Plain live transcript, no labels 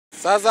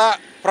Sasa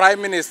Prime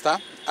Minister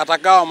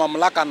atagawa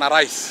mamlaka na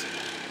rais.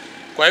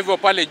 Kwa hivyo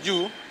pale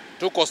juu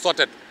tuko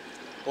sorted.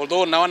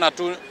 Although naona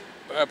tu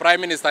Prime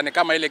Minister ni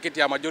kama ile kiti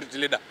ya majority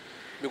leader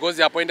because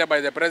he appointed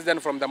by the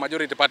president from the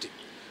majority party.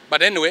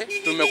 But anyway,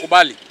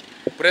 tumekubali.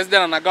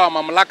 President anagawa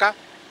mamlaka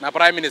na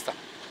Prime Minister.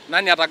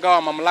 Nani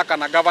atagawa mamlaka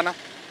na governor?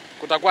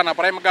 Kutakuwa na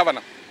prime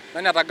governor.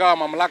 Nani atagawa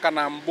mamlaka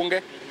na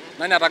mbunge?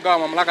 Nani atagawa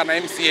mamlaka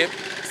na MCA,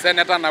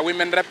 senator na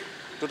women rep?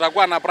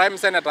 Tutakuwa na prime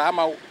senator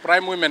ama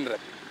prime women rep.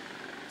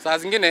 Saa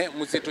zingine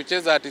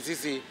msitucheza ati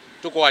sisi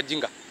tuko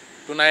wajinga.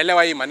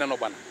 Tunaelewa hii maneno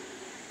bana.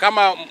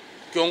 Kama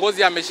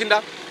kiongozi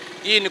ameshinda,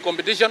 hii ni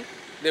competition,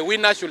 the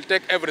winner should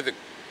take everything.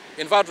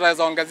 In fact,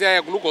 tunaweza ongezea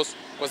ya glucose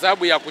kwa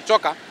sababu ya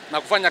kuchoka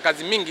na kufanya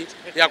kazi mingi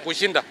ya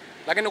kushinda.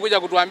 Lakini kuja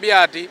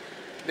kutuambia ati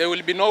there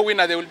will be no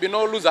winner, there will be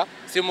no loser.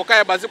 Si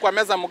mkae basi kwa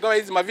meza mgawe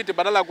hizi maviti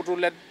badala ya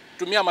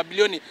kutumia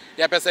mabilioni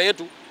ya pesa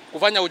yetu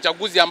kufanya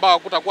uchaguzi ambao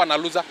hakutakuwa na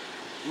loser.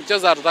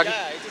 Mchezo hatutaki.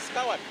 Yeah, it is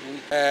coward.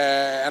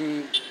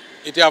 And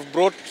it have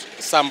brought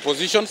some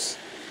positions.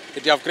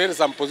 It have created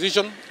some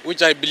position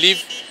which I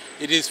believe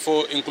it is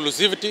for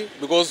inclusivity,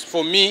 because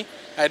for me,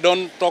 I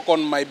don't talk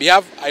on my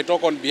behalf. I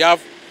talk on behalf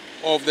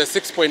of the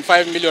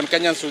 6.5 million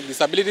Kenyans with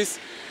disabilities,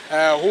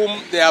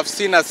 whom they have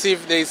seen as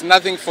if there is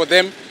nothing for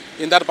them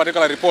in that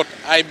particular report.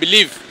 I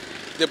believe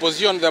the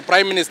position of the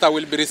Prime Minister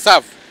will be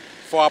reserved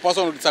for a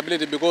person with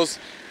disability, because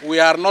we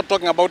are not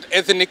talking about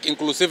ethnic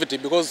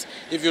inclusivity, because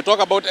if you talk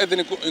about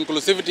ethnic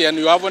inclusivity and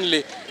you have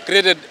only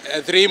created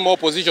 3 more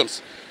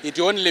positions, it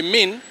will only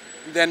mean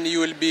then you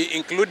will be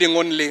including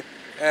only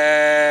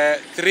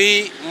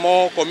 3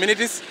 more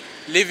communities,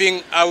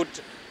 leaving out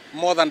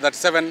more than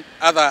 7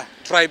 other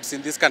tribes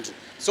in this country.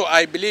 So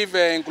I believe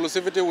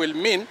inclusivity will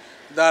mean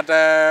that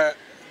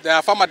the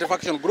affirmative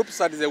action groups,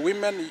 that is the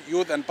women,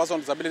 youth and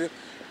persons with disability,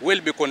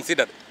 will be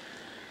considered.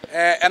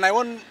 And I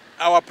want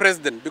our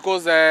president,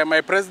 because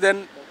my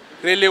president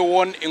really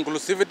want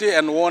inclusivity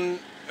and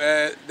want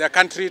the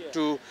country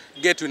to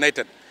get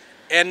united.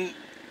 And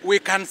we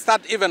can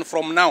start even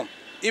from now.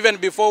 Even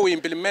before we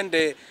implement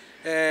the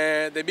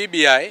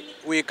BBI,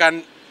 we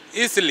can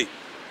easily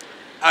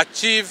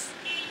achieve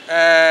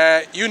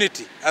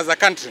unity as a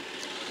country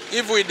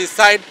if we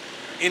decide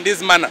in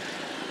this manner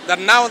that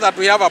now that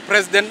we have a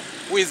president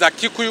who is a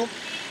Kikuyu,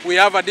 we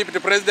have a deputy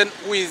president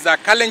who is a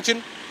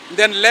Kalenjin,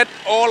 then let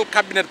all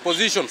cabinet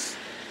positions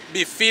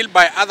be filled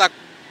by other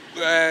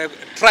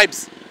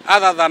tribes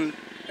other than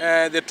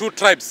the 2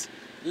 tribes.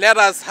 Let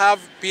us have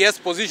PS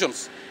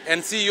positions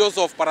and CEOs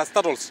of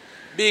parastatals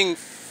being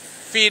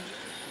fed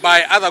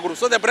by other groups,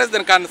 so the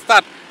president can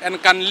start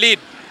and can lead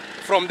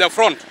from the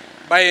front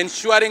by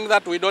ensuring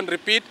that we don't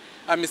repeat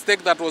a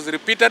mistake that was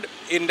repeated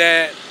in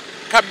the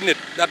cabinet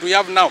that we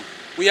have now.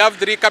 We have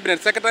 3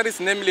 cabinet secretaries,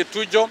 namely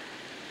Tujo,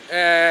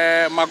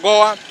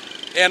 Magoa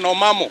and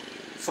Omamo,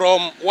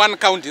 from one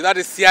county, that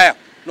is Siaya.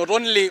 Not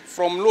only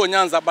from Luo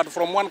Nyanza, but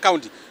from one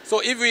county.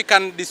 So if we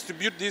can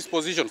distribute these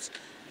positions,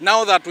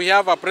 now that we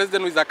have a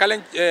president who is a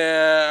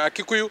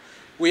Kikuyu,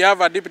 we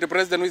have a deputy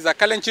president who is a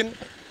Kalenjin,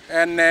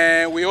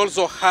 and we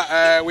also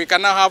we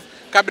can now have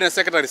cabinet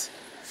secretaries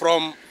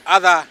from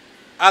other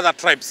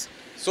tribes,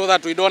 so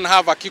that we don't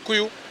have a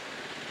Kikuyu,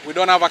 we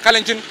don't have a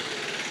Kalenjin,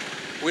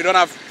 we don't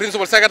have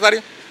principal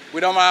secretary,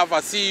 we don't have a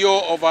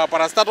CEO of a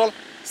parastatal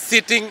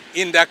sitting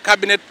in the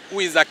cabinet who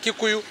is a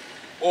Kikuyu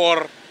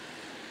or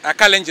a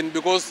Kalenjin,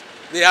 because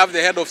they have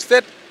the head of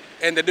state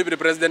and the deputy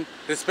president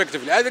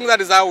respectively. I think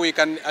that is how we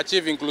can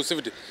achieve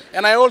inclusivity.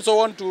 And I also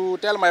want to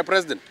tell my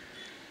president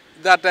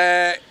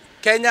that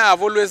Kenya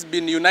have always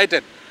been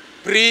united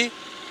pre,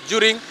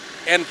 during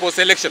and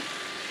post-election.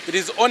 It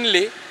is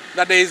only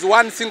that there is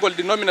one single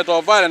denominator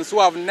of violence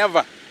who have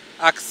never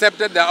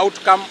accepted the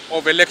outcome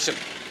of election.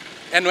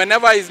 And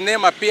whenever his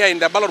name appears in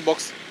the ballot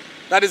box,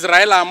 that is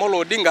Raila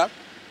Amolo Odinga,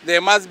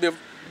 there must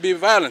be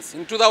violence.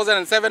 In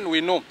 2007,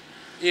 we know.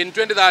 In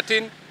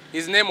 2013,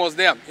 his name was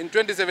there. In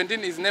 2017,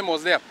 his name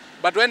was there.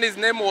 But when his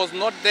name was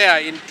not there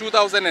in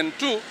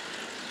 2002,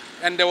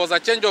 and there was a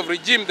change of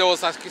regime, there was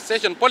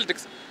succession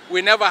politics,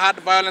 we never had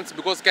violence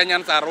because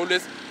Kenyans are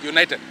always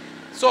united.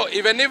 So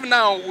even if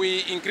now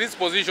we increase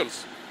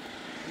positions,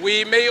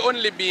 we may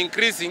only be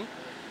increasing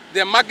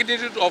the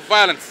magnitude of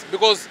violence,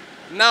 because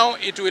now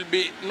it will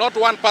be not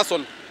one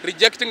person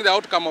rejecting the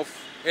outcome of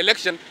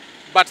election,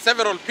 but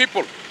several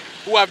people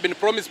who have been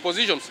promised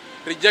positions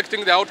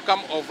rejecting the outcome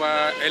of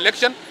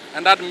election,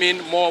 and that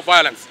means more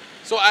violence.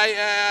 So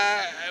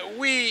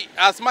we,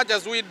 as much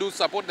as we do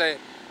support the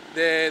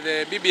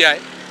BBI,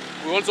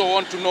 we also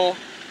want to know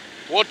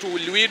what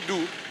will we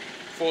do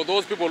for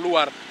those people who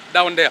are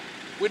down there.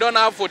 We don't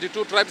have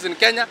 42 tribes in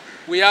Kenya.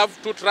 We have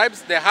 2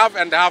 tribes, the have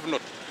and the have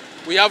not.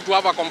 We have to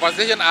have a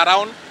conversation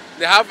around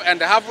the have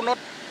and the have not.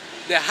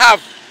 The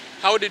have,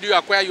 how did you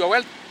acquire your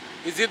wealth?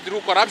 Is it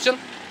through corruption?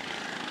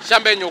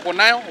 Shamba yenye uko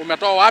nayo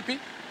umetoa wapi?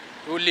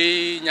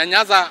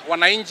 Ulinyanyaza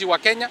wananchi wa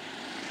Kenya?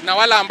 Na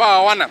wala ambao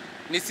hawana,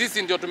 ni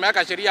sisi ndio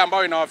tumeweka sheria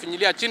ambayo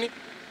inawafinyilia chini,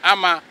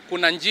 ama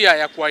kuna njia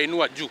ya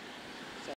kuwainua juu?